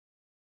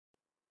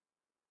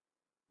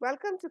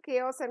Welcome to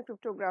Chaos and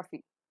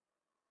Cryptography.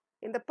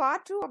 In the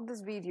part 2 of this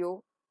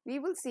video, we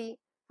will see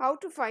how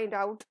to find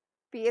out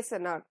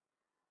PSNR.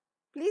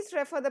 Please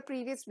refer the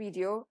previous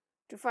video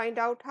to find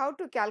out how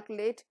to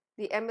calculate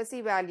the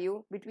MSE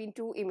value between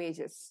two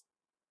images.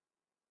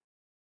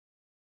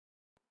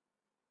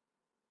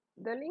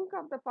 The link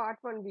of the part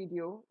 1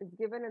 video is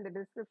given in the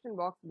description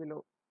box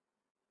below.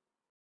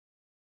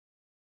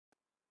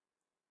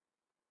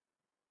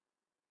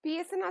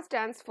 PSNR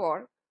stands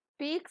for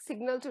peak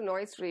signal to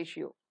noise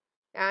ratio,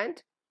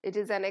 and it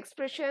is an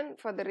expression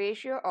for the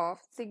ratio of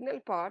signal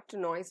power to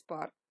noise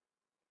power.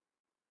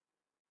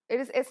 It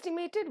is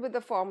estimated with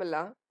the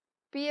formula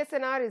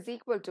PSNR is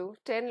equal to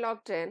 10 log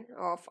 10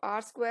 of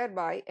R square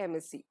by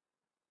MSE.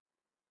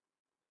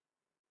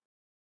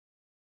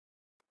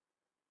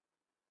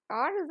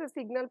 R is the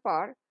signal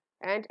power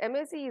and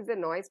MSE is the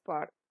noise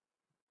power.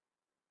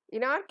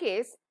 In our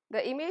case,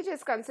 the image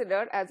is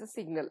considered as a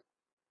signal,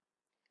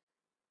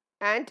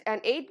 and an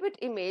 8-bit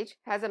image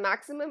has a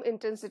maximum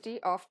intensity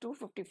of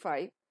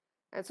 255,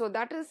 and so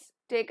that is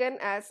taken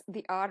as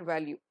the R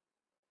value.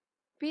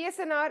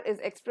 PSNR is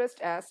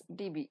expressed as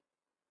dB.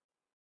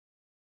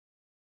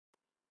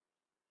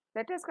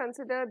 Let us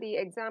consider the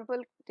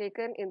example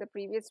taken in the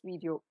previous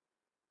video.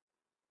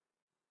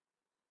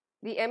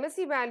 The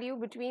MSE value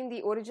between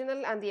the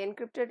original and the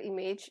encrypted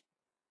image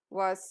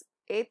was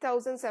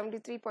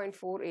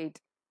 8073.48,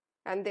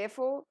 and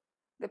therefore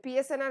the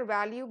PSNR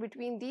value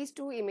between these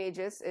two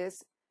images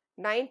is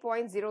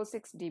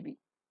 9.06 dB.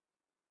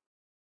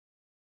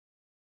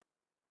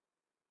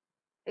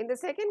 In the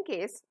second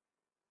case,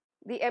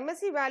 the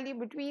MSE value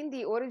between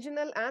the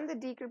original and the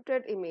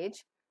decrypted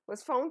image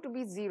was found to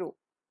be 0,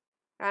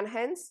 and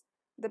hence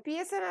the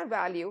PSNR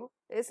value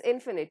is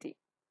infinity.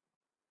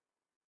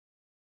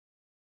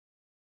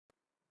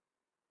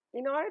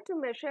 In order to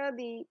measure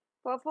the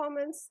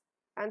performance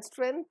and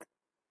strength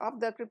of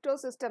the crypto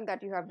system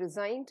that you have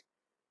designed,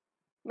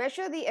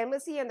 measure the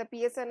MSE and the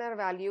PSNR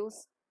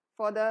values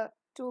for the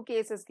two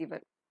cases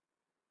given.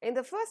 In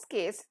the first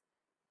case,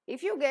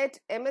 if you get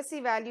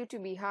MSE value to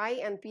be high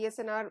and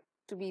PSNR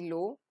to be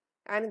low,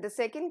 and in the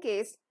second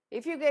case,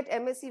 if you get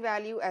MSE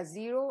value as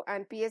 0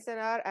 and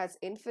PSNR as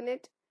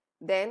infinite,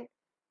 then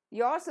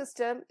your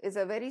system is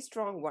a very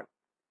strong one.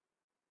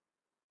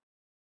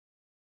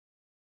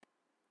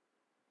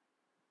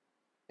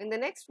 In the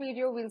next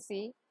video, we'll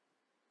see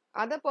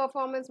other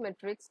performance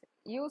metrics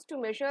used to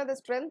measure the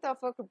strength of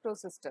a crypto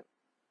system.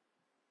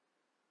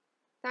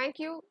 Thank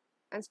you,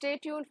 and stay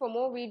tuned for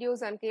more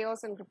videos on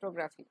chaos and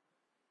cryptography.